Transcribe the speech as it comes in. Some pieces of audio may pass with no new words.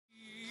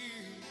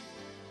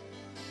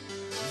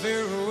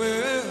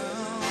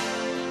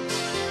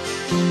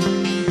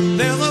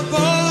There's a boy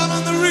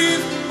on the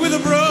reef with a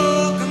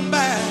broken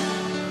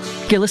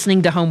back. You're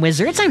listening to Home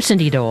Wizards. I'm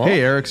Cindy Dole. Hey,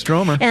 Eric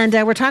Stromer. And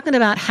we're talking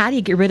about how do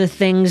you get rid of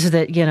things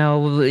that,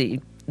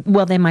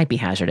 well, they might be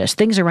hazardous.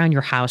 Things around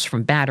your house,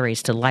 from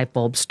batteries to light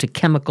bulbs to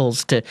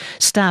chemicals to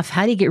stuff.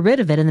 How do you get rid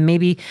of it? And then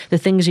maybe the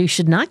things you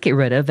should not get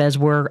rid of as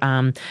we're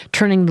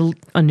turning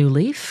a new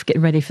leaf,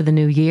 getting ready for the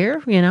new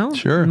year,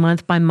 Sure.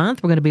 Month by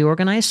month, we're going to be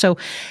organized. So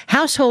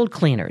household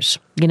cleaners.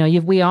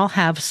 We all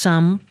have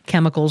some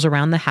chemicals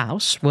around the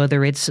house,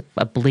 whether it's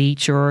a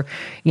bleach or,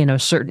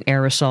 certain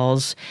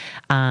aerosols.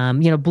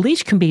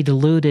 Bleach can be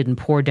diluted and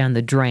poured down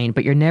the drain,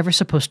 but you're never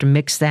supposed to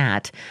mix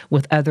that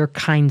with other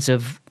kinds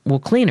of,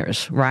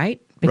 cleaners,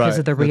 right? Because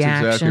of the That's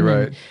reaction exactly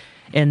right.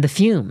 and the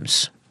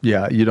fumes.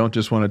 Yeah, you don't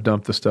just want to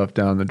dump the stuff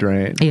down the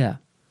drain. Yeah.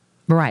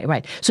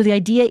 Right. So the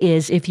idea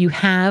is if you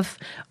have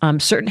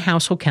certain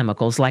household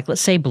chemicals, like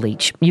let's say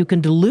bleach, you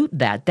can dilute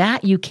that.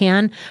 That you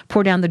can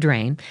pour down the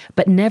drain,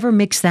 but never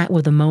mix that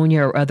with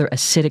ammonia or other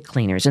acidic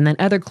cleaners. And then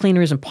other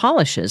cleaners and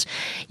polishes,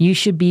 you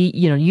should be,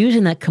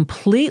 using that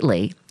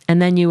completely,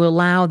 and then you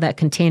allow that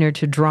container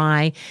to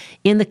dry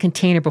in the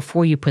container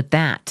before you put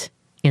that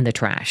in the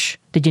trash.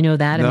 Did you know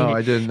that? No,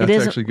 I didn't.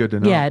 That's actually good to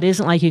know. Yeah, it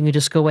isn't like you can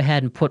just go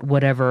ahead and put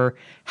whatever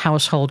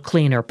household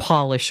cleaner,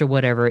 polish or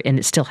whatever, and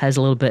it still has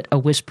a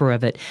whisper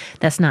of it.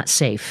 That's not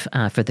safe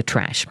for the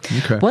trash.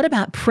 Okay. What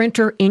about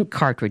printer ink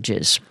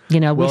cartridges?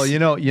 My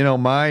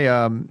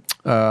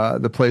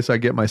the place I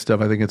get my stuff,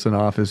 I think it's an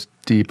Office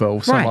Depot,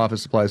 some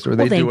office supply store.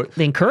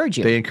 They encourage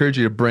you. They encourage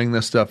you to bring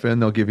this stuff in.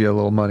 They'll give you a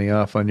little money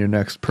off on your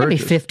next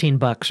purchase. Maybe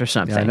 $15 or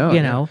something. Yeah,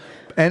 I know.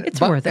 And it's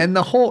worth it. And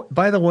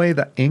by the way,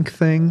 the ink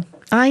thing.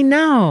 I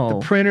know.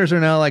 The printers are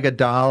now like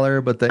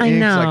 $1, but the ink's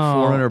like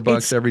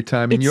 $400 every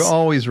time, and you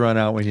always run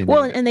out when you need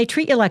it. And they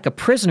treat you like a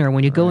prisoner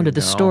when you go into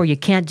the store. You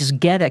can't just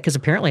get it because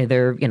apparently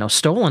they're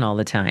stolen all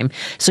the time.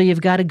 So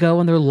you've got to go,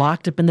 and they're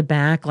locked up in the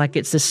back like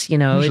it's this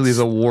Usually it's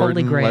the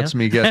warden Holy Grail. lets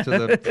me get to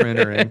the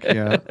printer ink.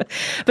 Yeah.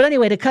 But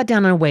anyway, to cut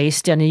down on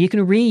waste, you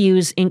can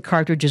reuse ink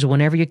cartridges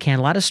whenever you can.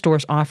 A lot of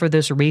stores offer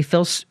this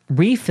refill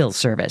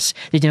service.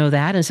 Did you know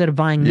that? Instead of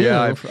buying new,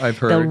 I've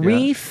heard. They'll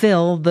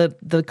refill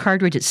the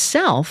cartridge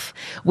itself,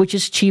 which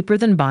is cheaper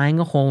than buying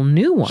a whole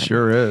new one.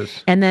 Sure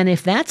is. And then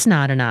if that's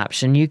not an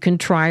option, you can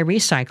try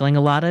recycling. A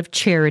lot of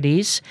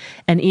charities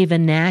and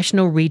even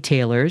national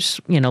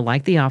retailers,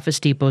 like the Office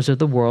Depots of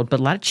the world,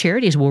 but a lot of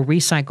charities will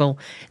recycle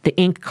the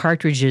ink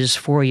cartridges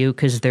for you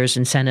because there's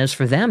incentives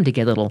for them to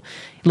get a little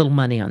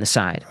money on the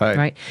side.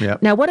 Right?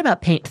 Yep. Now, what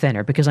about paint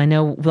thinner? Because I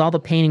know with all the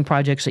painting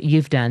projects that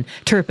you've done,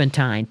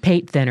 turpentine,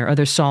 paint thinner,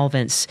 other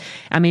solvents,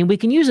 we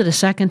can use it a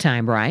second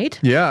time, right?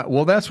 Yeah,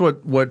 well, that's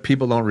what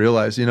people don't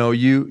realize.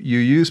 You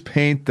use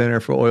paint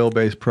thinner for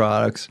oil-based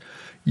products.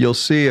 You'll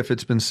see if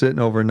it's been sitting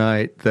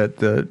overnight that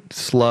the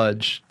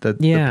sludge, the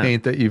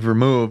paint that you've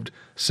removed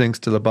sinks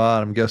to the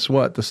bottom. Guess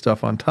what? The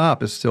stuff on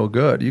top is still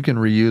good. You can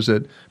reuse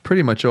it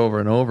pretty much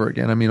over and over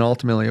again.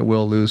 Ultimately it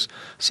will lose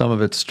some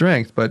of its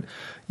strength, but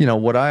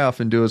what I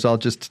often do is I'll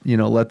just,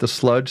 let the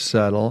sludge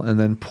settle and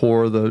then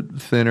pour the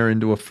thinner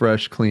into a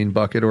fresh, clean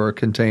bucket or a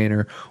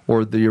container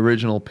or the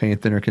original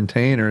paint thinner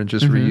container and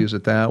just reuse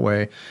it that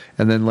way.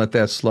 And then let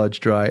that sludge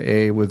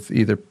dry, with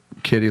either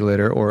kitty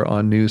litter or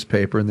on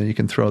newspaper, and then you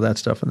can throw that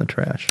stuff in the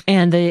trash.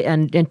 And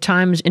in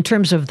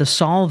terms of the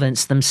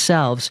solvents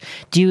themselves,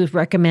 do you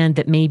recommend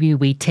that maybe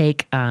we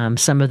take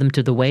some of them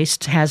to the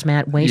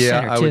hazmat waste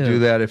center too? Yeah, I would do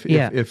that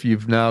if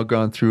you've now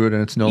gone through it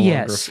and it's no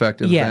longer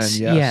effective. Then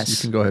you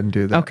can go ahead and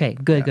do that. Okay,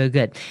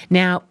 good.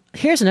 Now,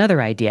 here's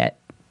another idea.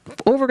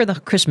 Over the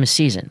Christmas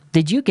season,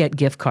 did you get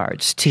gift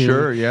cards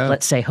to,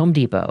 let's say, Home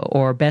Depot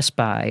or Best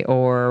Buy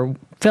or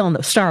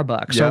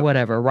Starbucks or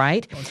whatever,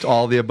 right? It's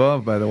all the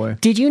above, by the way.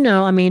 Did you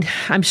know,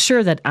 I'm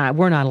sure that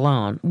we're not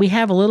alone. We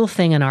have a little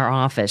thing in our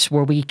office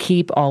where we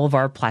keep all of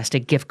our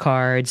plastic gift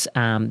cards,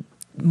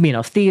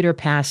 theater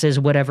passes,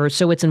 whatever,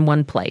 so it's in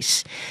one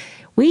place.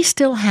 We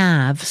still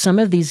have some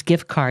of these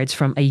gift cards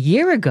from a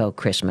year ago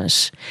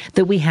Christmas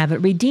that we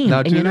haven't redeemed.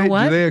 Now, and you know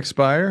what? Do they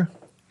expire?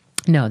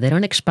 No, they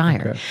don't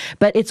expire. Okay.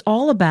 But it's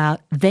all about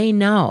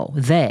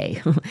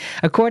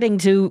according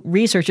to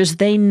researchers,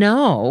 they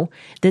know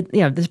that,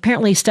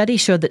 apparently studies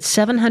showed that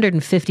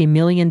 $750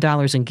 million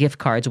in gift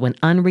cards went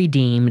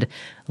unredeemed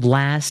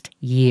last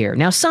year.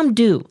 Now, some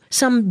do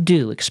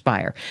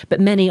expire, but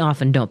many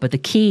often don't. But the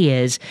key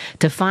is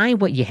to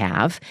find what you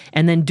have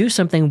and then do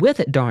something with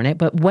it, darn it.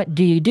 But what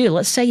do you do?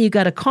 Let's say you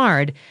got a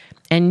card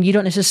and you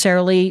don't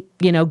necessarily,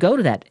 go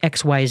to that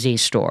XYZ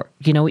store.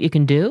 You know what you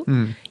can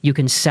do? You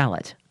can sell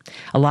it.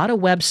 A lot of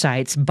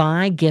websites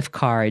buy gift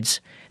cards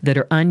that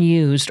are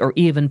unused or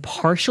even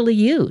partially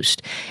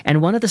used.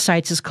 And one of the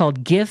sites is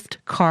called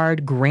Gift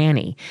Card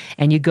Granny.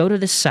 And you go to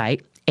the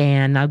site,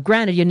 and now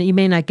granted, you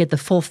may not get the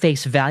full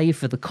face value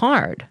for the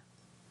card.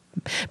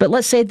 But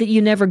let's say that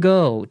you never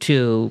go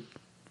to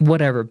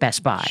whatever,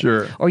 Best Buy.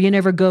 Sure. Or you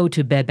never go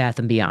to Bed Bath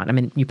 & Beyond. I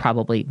mean, you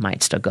probably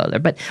might still go there.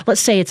 But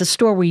let's say it's a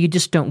store where you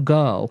just don't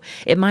go.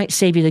 It might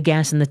save you the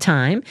gas and the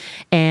time,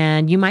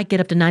 and you might get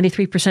up to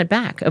 93%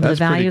 back of the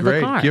value of the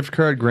car. Gift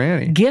card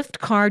granny. Gift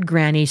card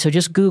granny. So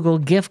just Google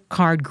gift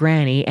card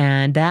granny,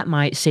 and that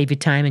might save you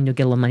time and you'll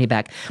get a little money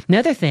back.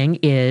 Another thing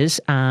is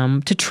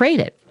to trade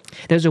it.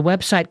 There's a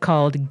website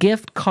called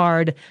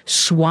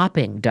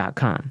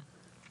giftcardswapping.com.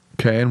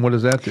 Okay, and what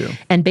does that do?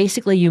 And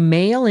basically, you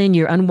mail in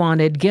your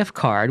unwanted gift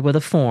card with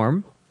a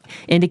form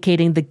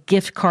indicating the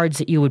gift cards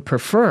that you would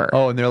prefer.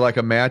 Oh, and they're like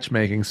a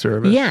matchmaking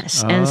service.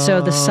 Yes, and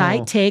so the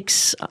site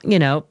takes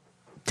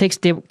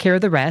care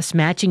of the rest,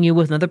 matching you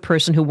with another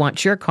person who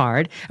wants your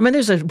card. I mean,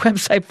 there's a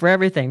website for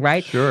everything,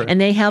 right? Sure.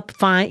 And they help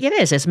find,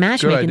 it's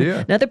matchmaking. Good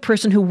idea. Another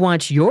person who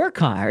wants your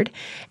card,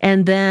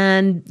 and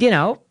then,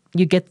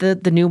 you get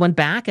the new one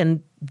back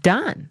and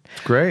done.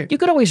 Great. You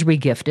could always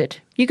re-gift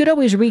it. You could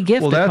always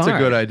re-gift Well, the that's card.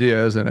 a good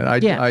idea, isn't it?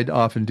 I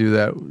often do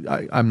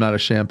that. I'm not a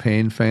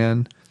champagne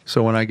fan,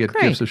 so when I get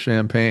Great. gifts of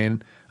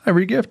champagne, I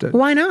re-gift it.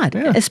 Why not?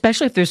 Yeah.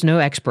 Especially if there's no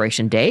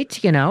expiration date,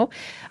 before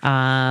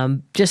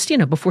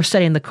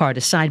setting the card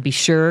aside, be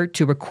sure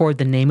to record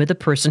the name of the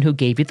person who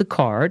gave you the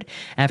card.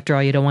 After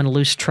all, you don't want to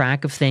lose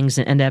track of things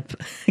and end up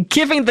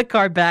giving the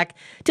card back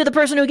to the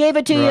person who gave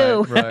it to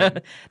you.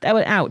 Right.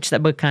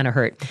 That would kind of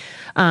hurt.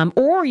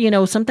 Or,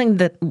 something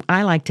that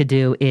I like to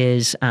do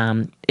is,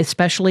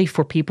 especially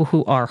for people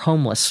who are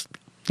homeless,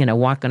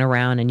 walking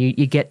around and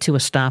you get to a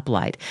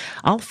stoplight,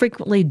 I'll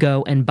frequently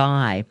go and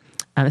buy.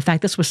 In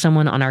fact, this was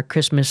someone on our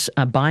Christmas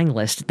buying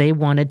list. They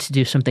wanted to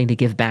do something to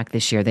give back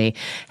this year. They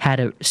had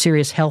a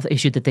serious health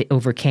issue that they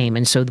overcame.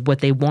 And so what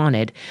they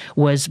wanted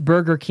was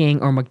Burger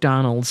King or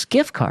McDonald's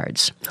gift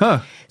cards.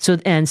 Huh.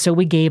 So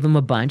we gave him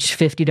a bunch,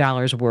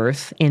 $50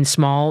 worth in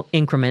small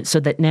increments, so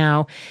that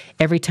now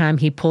every time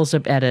he pulls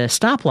up at a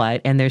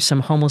stoplight and there's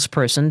some homeless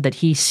person that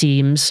he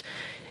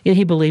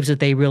believes that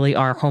they really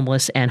are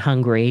homeless and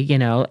hungry,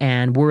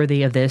 and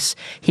worthy of this,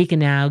 he can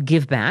now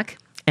give back.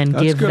 And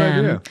That's give a good them,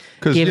 idea.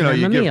 Because, give you them a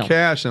give meal.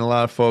 cash, and a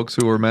lot of folks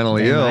who are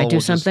mentally ill might do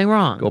will just something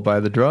wrong. go buy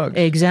the drugs.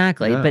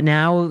 Exactly. Yeah. But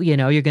now,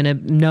 you're going to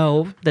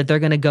know that they're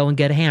going to go and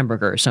get a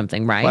hamburger or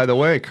something, right? By the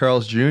way,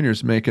 Carl's Jr.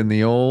 is making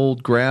the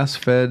old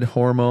grass-fed,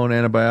 hormone,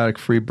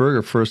 antibiotic-free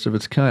burger, first of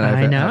its kind.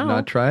 I know. I've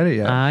not tried it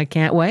yet. I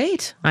can't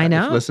wait. I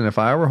know. Listen, if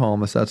I were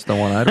homeless, that's the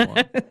one I'd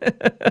want.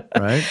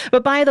 Right?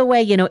 But by the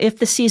way, if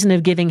the season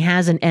of giving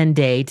has an end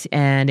date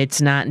and it's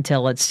not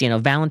until it's,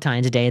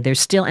 Valentine's Day, there's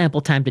still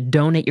ample time to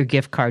donate your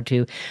gift card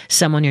to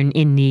someone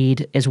in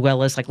need, as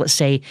well as, like, let's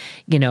say,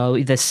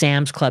 the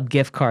Sam's Club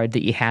gift card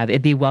that you have.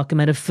 It'd be welcome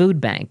at a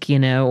food bank,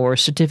 or a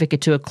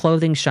certificate to a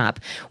clothing shop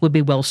would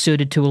be well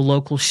suited to a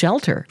local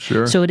shelter.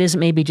 Sure. So it isn't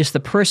maybe just the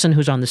person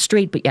who's on the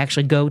street, but you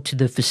actually go to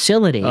the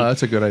facility.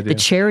 That's a good idea. The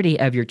charity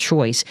of your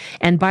choice.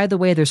 And by the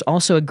way, there's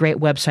also a great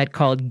website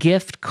called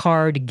Gift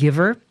Card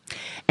Giver.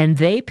 And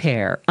they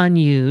pair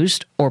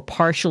unused or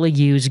partially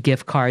used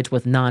gift cards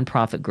with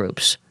nonprofit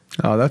groups.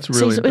 Oh, that's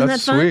really Isn't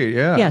that fun? sweet.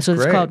 Yeah. Yeah, so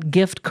it's great. called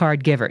Gift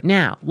Card Giver.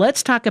 Now,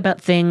 let's talk about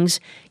things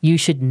you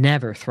should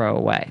never throw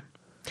away.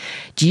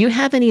 Do you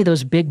have any of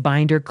those big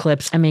binder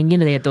clips? I mean,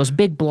 they have those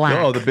big black,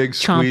 Oh, the big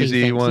chompy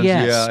squeezy things. ones.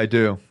 Yes. Yeah, I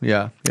do.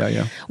 Yeah.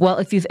 Well,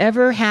 if you've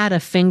ever had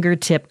a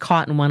fingertip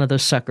caught in one of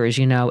those suckers,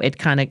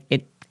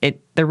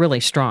 they're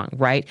really strong,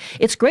 right?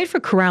 It's great for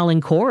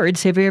corralling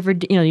cords. Have you ever,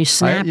 you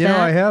snap that?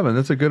 I haven't.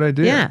 That's a good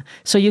idea. Yeah.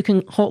 So you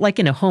can hold,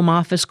 home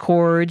office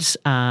cords,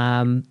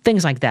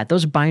 things like that.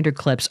 Those binder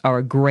clips are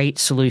a great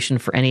solution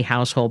for any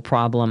household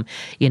problem.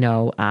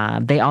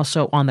 They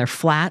also, on their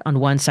flat, on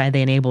one side,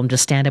 they enable them to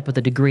stand up with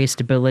a degree of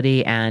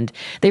stability, and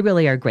they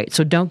really are great.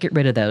 So don't get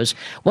rid of those.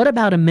 What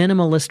about a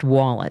minimalist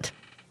wallet?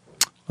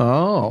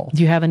 Oh.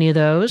 Do you have any of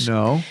those?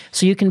 No.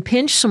 So you can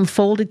pinch some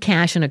folded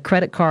cash and a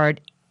credit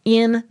card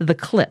in the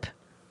clip.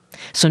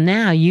 So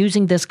now,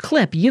 using this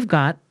clip, you've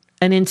got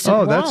an instant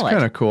wallet. Oh, that's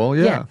kind of cool.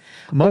 Yeah.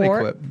 Money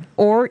clip.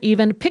 Or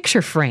even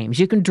picture frames.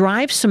 You can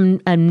drive some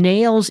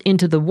nails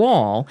into the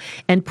wall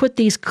and put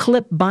these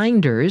clip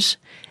binders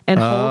and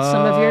hold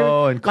some of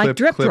your, clip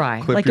drip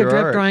dry, clip like your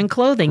drip art. drying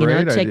clothing.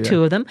 Great Take idea.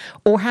 2 of them.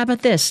 Or how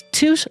about this?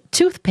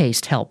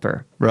 Toothpaste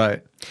helper.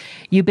 Right.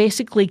 You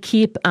basically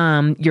keep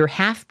your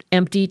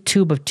half-empty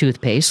tube of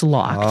toothpaste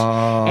locked,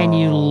 and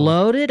you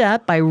load it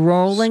up by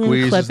rolling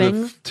Squeezes and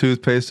clipping. the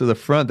toothpaste to the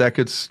front. That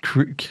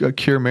could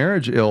cure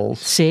marriage ills.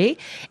 See?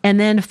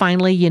 And then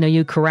finally,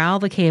 you corral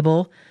the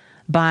cable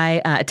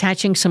by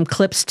attaching some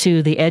clips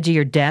to the edge of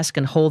your desk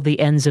and hold the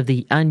ends of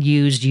the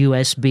unused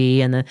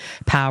USB and the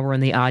power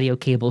and the audio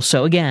cable.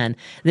 So again,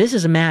 this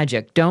is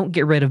magic. Don't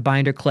get rid of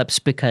binder clips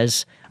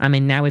because,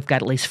 now we've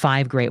got at least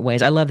 5 great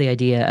ways. I love the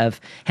idea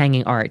of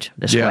hanging art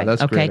this way. Yeah,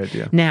 that's a okay? great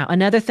idea. Now,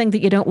 another thing that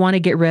you don't want to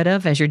get rid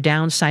of as you're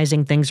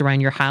downsizing things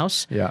around your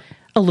house, Yeah.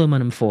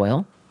 aluminum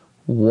foil.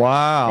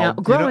 Wow. Now,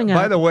 growing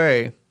By up- the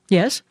way,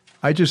 Yes?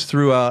 I just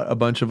threw out a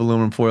bunch of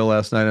aluminum foil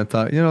last night and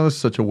thought, this is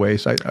such a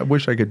waste. I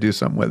wish I could do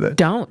something with it.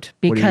 Don't,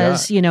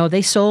 because,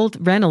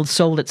 Reynolds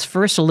sold its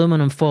first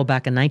aluminum foil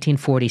back in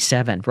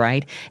 1947,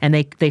 right? And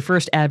they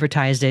first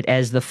advertised it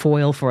as the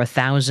foil for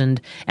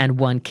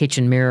 1,001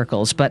 kitchen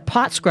miracles. But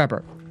pot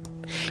scrubber,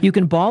 you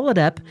can ball it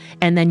up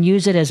and then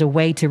use it as a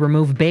way to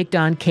remove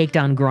baked-on,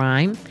 caked-on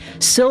grime.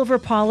 Silver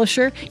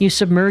polisher, you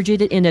submerge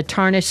it in a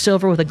tarnished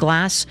silver with a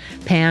glass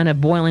pan of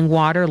boiling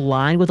water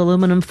lined with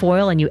aluminum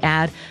foil, and you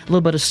add a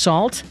little bit of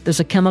salt. There's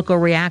a chemical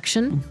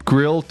reaction.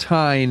 Grill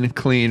tine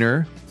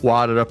cleaner.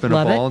 Wad it up in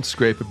a ball and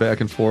scrape it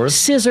back and forth.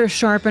 Scissor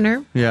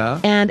sharpener.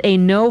 Yeah. And a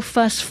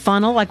no-fuss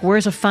funnel. Like,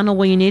 where's a funnel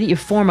when you need it? You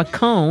form a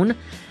cone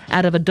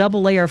out of a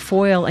double layer of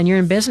foil, and you're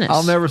in business.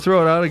 I'll never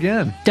throw it out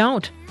again.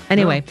 Don't.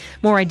 Anyway,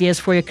 more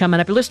ideas for you coming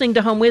up. You're listening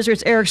to Home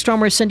Wizards. Eric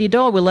Stromer, Cindy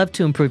Dole. We love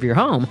to improve your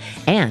home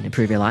and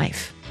improve your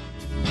life.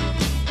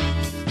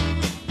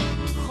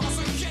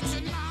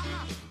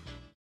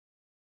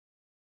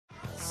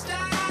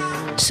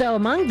 So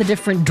among the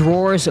different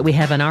drawers that we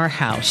have in our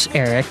house,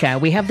 Eric,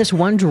 we have this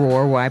one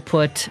drawer where I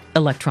put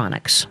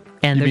electronics.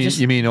 And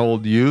you mean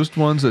old used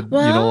ones that you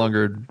no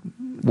longer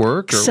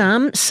work?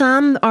 Or?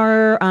 Some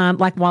are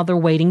like while they're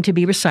waiting to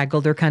be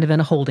recycled, they're kind of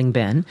in a holding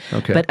bin.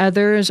 Okay. But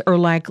others are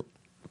like,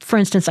 for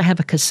instance, I have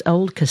a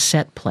old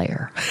cassette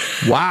player.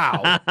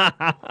 Wow.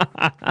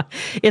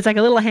 It's like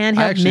a little handheld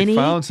I actually mini.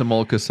 found some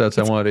old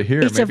cassettes I wanted to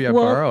hear. Maybe I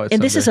borrow it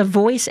And this is someday. a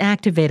voice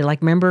activated.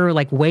 Like, remember,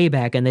 like way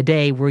back in the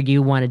day where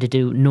you wanted to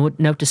do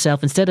note to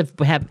self instead of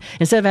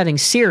having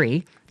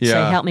Siri say,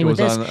 help me with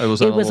this.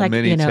 It was like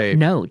mini tape.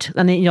 Note.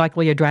 And then like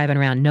while you're driving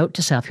around, note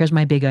to self, here's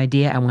my big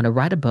idea. I want to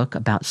write a book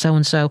about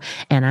so-and-so,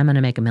 and I'm going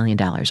to make $1 million.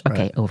 Okay,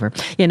 right. Over.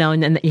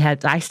 And then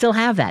I still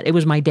have that. It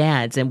was my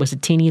dad's, and it was a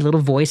teeny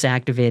little voice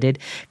activated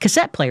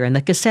cassette player. And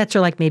the cassettes are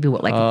like maybe 2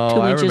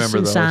 inches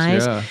in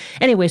size. Yeah.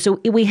 Anyway, so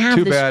we have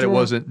Too this bad drawer. It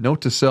wasn't note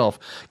to self,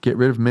 get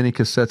rid of mini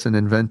cassettes and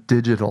invent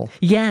digital.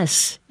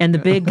 Yes, and the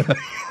big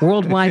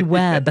World Wide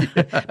Web.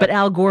 But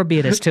Al Gore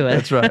beat us to it.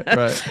 That's right.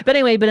 But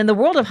anyway, in the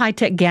world of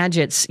high-tech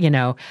gadgets,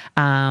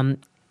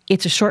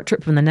 it's a short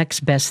trip from the next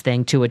best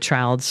thing to a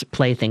child's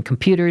plaything.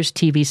 Computers,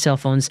 TV, cell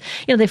phones,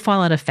 they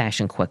fall out of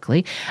fashion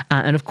quickly.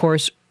 And of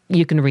course,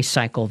 you can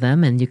recycle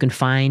them, and you can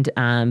find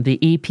the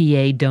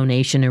EPA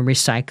donation and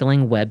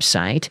recycling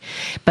website.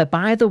 But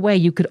by the way,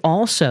 you could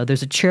also,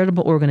 there's a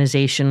charitable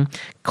organization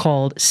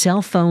called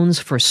Cell Phones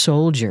for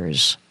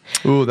Soldiers.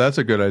 Ooh, that's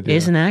a good idea.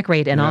 Isn't that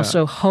great? And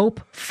also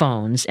Hope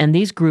Phones. And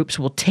these groups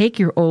will take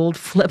your old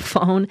flip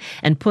phone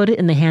and put it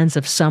in the hands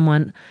of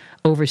someone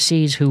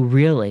overseas who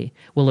really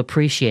will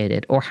appreciate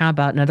it. Or how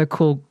about another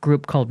cool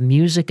group called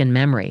Music and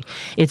Memory?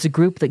 It's a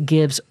group that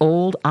gives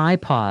old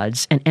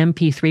iPods and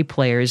MP3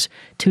 players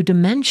to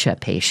dementia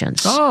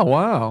patients. Oh,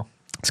 wow.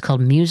 It's called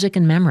Music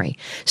and Memory.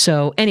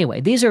 So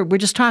anyway, we're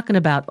just talking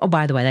about,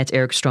 by the way, that's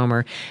Eric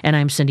Stromer, and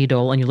I'm Cindy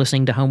Dole, and you're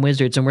listening to Home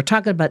Wizards, and we're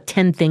talking about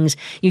 10 things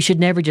you should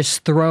never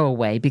just throw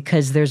away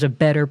because there's a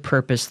better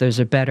purpose, there's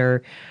a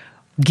better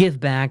give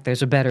back,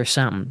 there's a better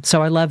something.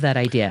 So I love that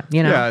idea.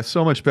 Yeah, it's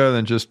so much better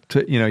than just,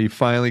 you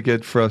finally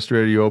get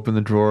frustrated, you open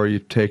the drawer, you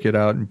take it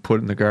out and put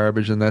it in the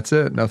garbage, and that's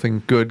it.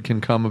 Nothing good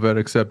can come of it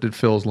except it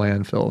fills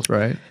landfills,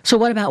 right? So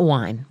what about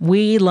wine?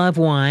 We love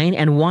wine,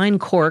 and wine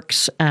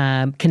corks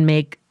can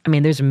make,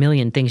 there's a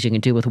million things you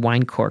can do with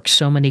wine corks.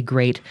 So many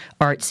great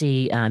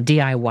artsy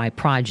DIY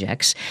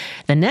projects.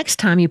 The next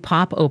time you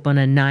pop open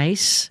a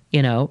nice,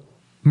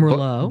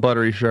 Merlot.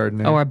 Buttery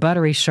Chardonnay. Or a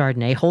buttery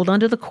Chardonnay. Hold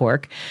onto the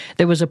cork.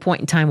 There was a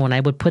point in time when I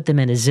would put them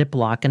in a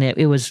Ziploc, and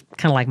it was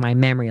kind of like my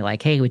memory,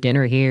 like, hey, we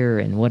dinner here,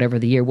 and whatever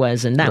the year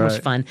was, and that was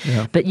fun.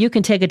 Yeah. But you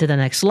can take it to the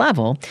next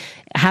level.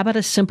 How about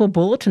a simple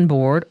bulletin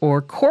board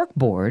or cork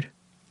board?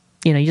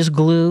 You just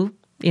glue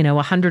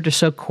 100 or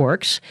so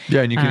corks.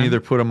 Yeah, and you can either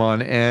put them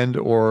on end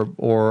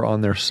or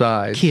on their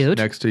sides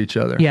next to each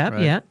other. Yeah,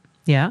 right?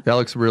 yeah. That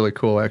looks really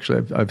cool,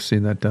 actually. I've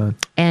seen that done.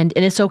 And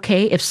it's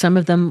okay if some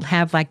of them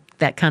have like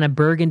that kind of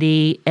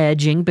burgundy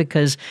edging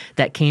because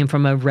that came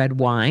from a red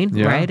wine,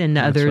 right? And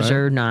others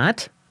are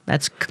not.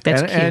 That's cute.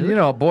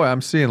 And boy,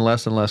 I'm seeing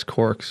less and less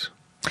corks.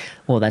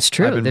 Well, that's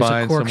true. I've been There's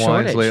buying a cork some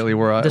wines shortage. lately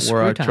where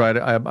I tried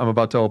it. I'm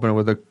about to open it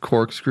with a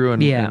corkscrew,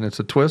 and it's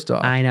a twist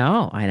off. I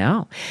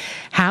know.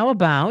 How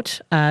about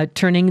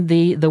turning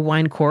the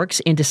wine corks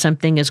into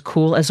something as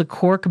cool as a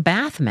cork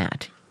bath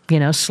mat?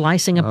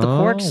 Slicing up the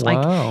corks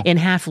like in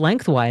half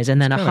lengthwise,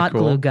 and then a hot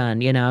glue gun,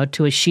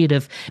 to a sheet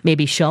of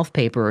maybe shelf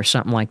paper or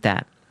something like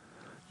that.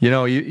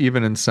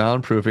 Even in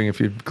soundproofing, if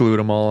you glued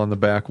them all on the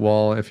back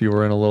wall, if you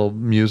were in a little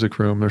music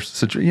room, there's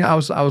such. I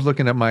was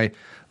looking at my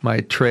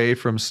tray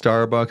from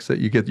Starbucks that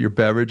you get your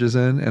beverages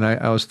in, and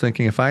I was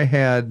thinking if I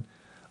had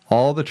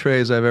all the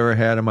trays I've ever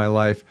had in my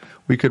life,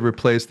 we could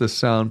replace the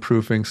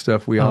soundproofing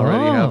stuff we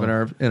already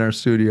have in our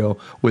studio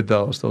with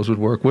those. Those would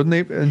work, wouldn't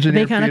they,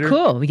 Engineer They're kind of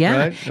cool, yeah.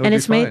 Right? And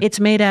it's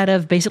made out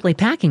of basically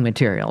packing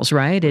materials,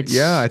 right? It's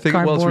I think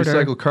it's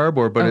recycled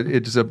cardboard, but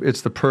it's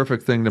the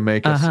perfect thing to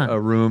make a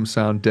room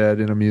sound dead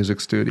in a music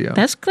studio.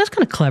 That's kind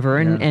of clever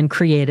and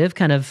creative,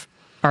 kind of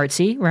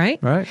artsy, right?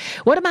 Right.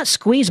 What about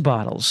squeeze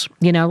bottles?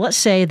 Let's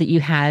say that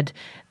you had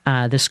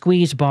the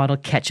squeeze bottle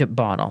ketchup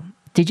bottle.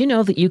 Did you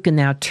know that you can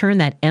now turn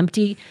that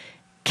empty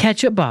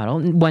ketchup bottle,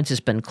 once it's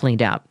been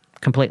cleaned out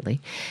completely,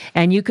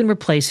 and you can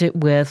replace it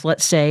with,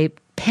 let's say,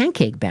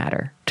 pancake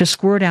batter to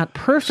squirt out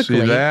perfectly.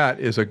 See, that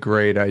is a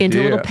great idea.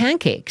 Into little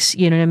pancakes,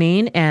 you know what I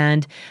mean?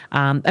 And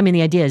I mean,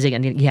 the idea is,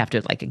 again, you have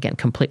to, like, again,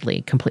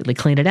 completely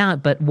clean it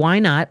out. But why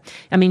not?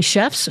 I mean,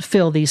 chefs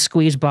fill these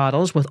squeeze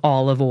bottles with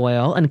olive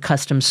oil and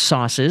custom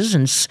sauces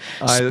and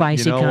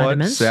spicy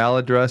condiments. What?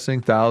 Salad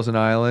dressing, Thousand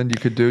Island.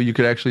 You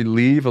could actually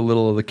leave a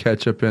little of the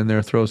ketchup in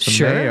there, throw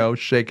some mayo,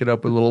 shake it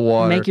up with a little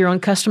water. Make your own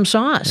custom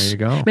sauce. There you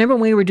go. Remember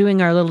when we were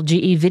doing our little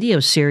GE video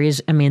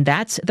series? I mean,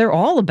 they're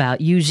all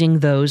about using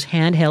those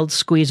handheld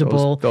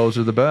squeezable. Those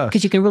are the best.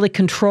 Because you can really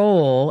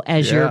control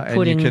as you're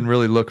putting. And you can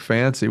really look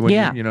fancy when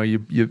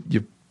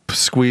you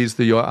squeeze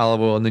the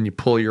olive oil and then you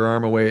pull your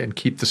arm away and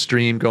keep the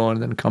stream going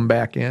and then come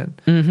back in.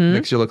 Mm-hmm.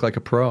 Makes you look like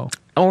a pro.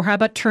 Or how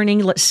about turning,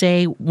 let's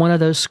say, one of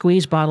those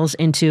squeeze bottles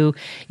into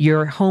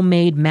your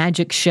homemade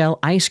magic shell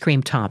ice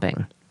cream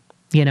topping?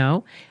 You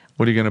know?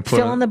 What are you going to put?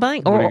 Fill in the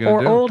blank,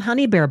 or old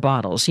Honey Bear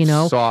bottles, you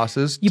know.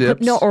 Sauces,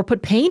 dips.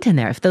 Put paint in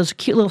there. If those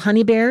cute little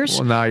honey bears,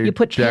 well, now you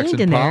put Jackson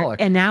paint in Pollock.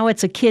 there, and now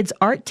it's a kid's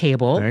art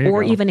table,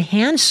 or even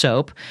hand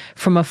soap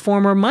from a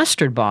former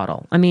mustard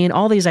bottle. I mean,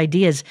 all these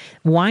ideas.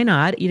 Why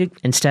not?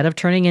 Instead of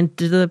turning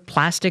into the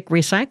plastic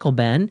recycle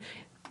bin,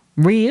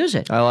 reuse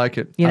it. I like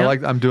it.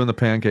 I'm doing the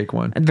pancake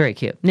one. Very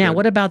cute. Now,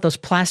 what about those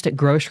plastic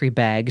grocery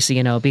bags,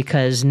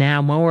 because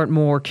now more and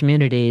more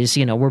communities,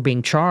 we're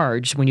being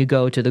charged when you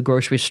go to the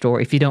grocery store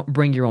if you don't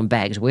bring your own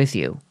bags with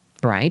you,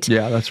 right?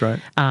 Yeah, that's right.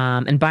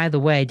 And by the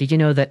way, did you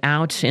know that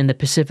out in the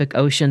Pacific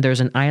Ocean,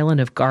 there's an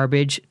island of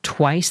garbage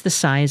twice the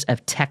size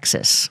of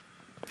Texas?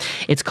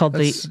 It's called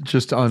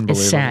just unbelievable.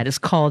 It's sad. It's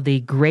called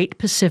the Great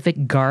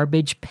Pacific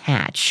Garbage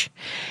Patch,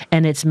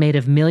 and it's made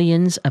of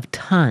millions of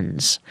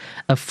tons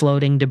of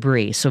floating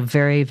debris. So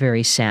very,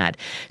 very sad.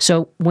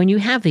 So when you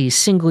have these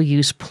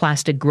single-use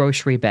plastic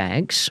grocery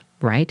bags,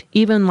 right?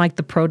 Even like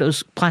the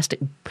plastic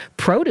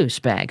produce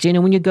bags.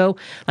 When you go,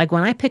 like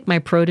when I pick my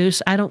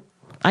produce,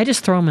 I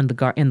just throw them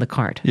in the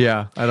cart.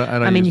 Yeah, I don't.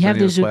 I mean, you have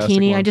the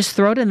zucchini. I just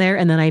throw it in there,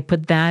 and then I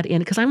put that in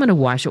because I'm going to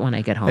wash it when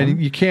I get home.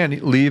 And you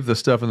can't leave the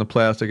stuff in the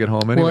plastic at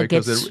home anyway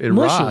because it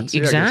mushy. rots. Exactly.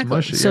 Yeah, it gets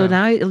mushy, so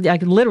now,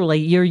 literally,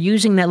 you're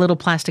using that little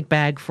plastic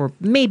bag for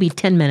maybe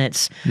 10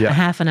 minutes, a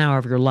half an hour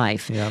of your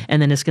life,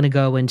 and then it's going to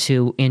go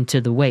into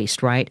the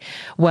waste, right?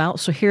 Well,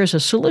 so here's a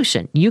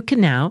solution. You can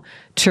now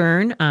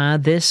turn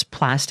this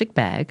plastic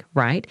bag,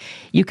 right?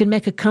 You can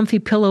make a comfy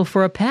pillow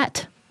for a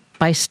pet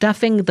by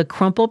stuffing the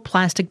crumpled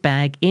plastic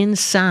bag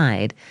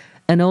inside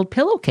an old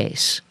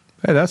pillowcase.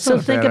 Hey, that's not a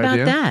bad idea. So think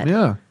about that.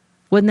 Yeah.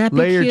 Wouldn't that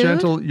be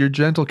cute? Lay your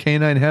gentle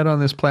canine head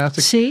on this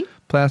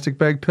plastic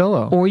bag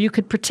pillow. Or you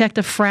could protect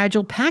a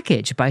fragile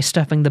package by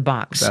stuffing the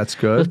box. That's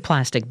good. With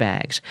plastic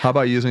bags. How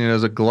about using it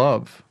as a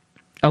glove?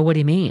 Oh, what do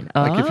you mean?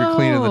 Like if you're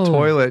cleaning the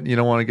toilet, you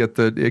don't want to get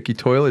the icky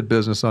toilet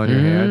business on your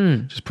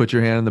hand. Just put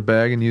your hand in the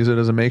bag and use it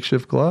as a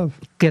makeshift glove.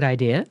 Good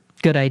idea.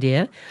 Good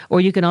idea. Or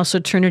you can also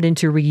turn it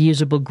into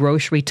reusable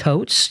grocery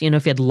totes,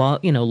 if you had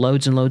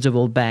loads and loads of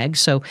old bags.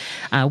 So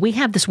we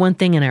have this one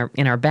thing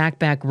in our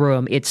back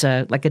room. It's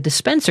like a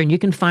dispenser, and you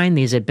can find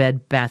these at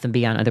Bed Bath &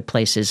 Beyond, other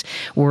places,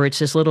 where it's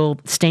this little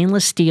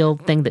stainless steel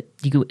thing that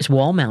is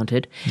wall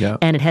mounted,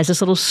 and it has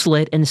this little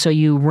slit, and so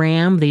you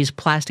ram these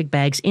plastic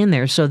bags in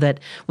there so that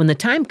when the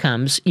time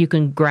comes, you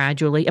can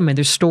gradually,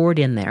 they're stored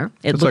in there.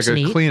 It's looks like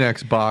neat. A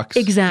Kleenex box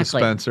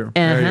dispenser.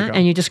 There you go.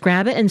 And you just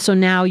grab it, and so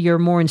now you're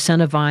more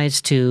incentivized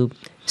to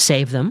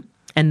save them,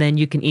 and then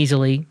you can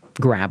easily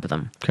grab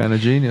them. Kind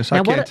of genius.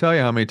 I can't tell you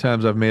how many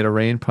times I've made a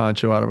rain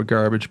poncho out of a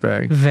garbage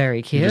bag.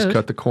 Very cute. You just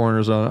cut the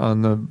corners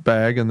on the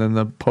bag and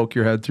then poke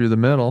your head through the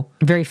middle.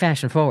 Very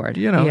fashion forward.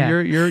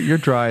 You're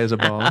dry as a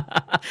bone.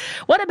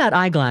 What about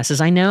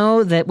eyeglasses? I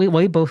know that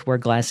we both wear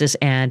glasses,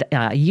 and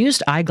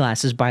used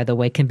eyeglasses, by the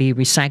way, can be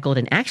recycled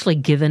and actually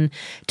given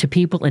to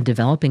people in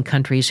developing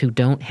countries who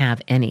don't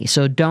have any.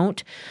 So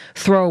don't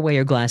throw away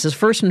your glasses.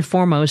 First and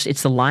foremost,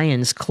 it's the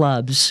Lions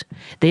clubs.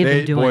 They've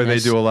been doing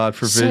this. They do a lot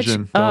for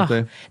vision, don't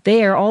they?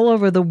 They are all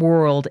over the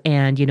world,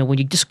 and when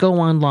you just go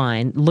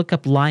online, look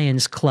up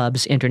Lions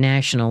Clubs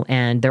International,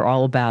 and they're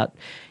all about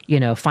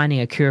finding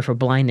a cure for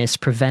blindness,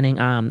 preventing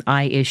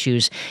eye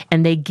issues,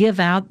 and they give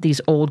out these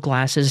old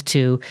glasses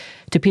to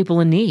people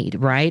in need,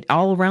 right?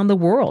 All around the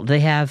world, they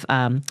have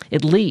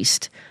at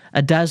least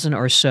a dozen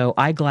or so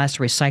eyeglass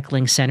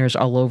recycling centers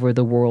all over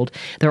the world.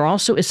 There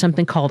also is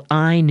something called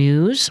Eye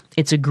News.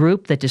 It's a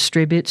group that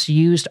distributes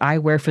used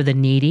eyewear for the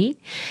needy,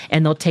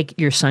 and they'll take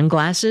your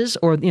sunglasses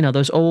or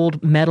those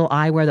old metal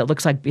eyewear that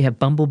looks like you have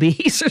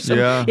bumblebees or something.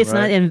 Yeah,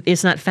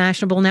 it's not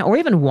fashionable now, or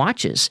even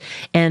watches,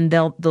 and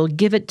they'll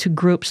give it to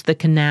groups that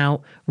can now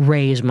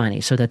raise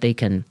money so that they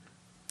can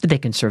that they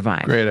can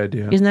survive. Great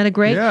idea. Isn't that a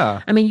great?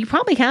 Yeah. I mean, you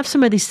probably have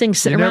some of these things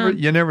sitting around.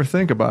 You never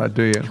think about it,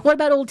 do you? What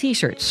about old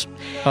T-shirts?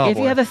 Oh, if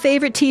you have a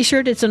favorite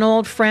T-shirt, it's an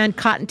old friend.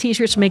 Cotton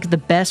T-shirts make the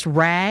best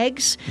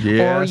rags.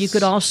 Yes. Or you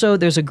could also,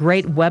 there's a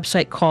great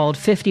website called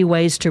 50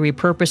 Ways to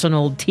Repurpose an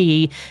Old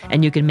Tee,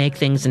 and you can make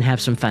things and have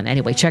some fun.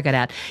 Anyway, check it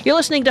out. You're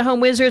listening to Home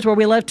Wizards, where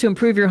we love to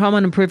improve your home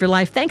and improve your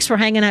life. Thanks for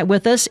hanging out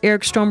with us.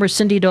 Eric Stromer,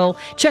 Cindy Dole.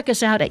 Check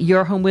us out at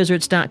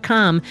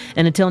yourhomewizards.com.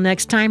 And until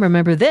next time,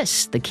 remember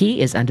this, the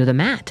key is under the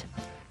mat.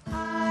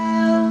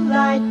 I'll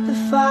light the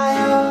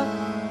fire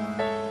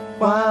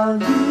while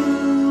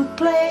you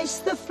place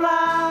the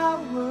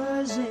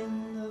flowers in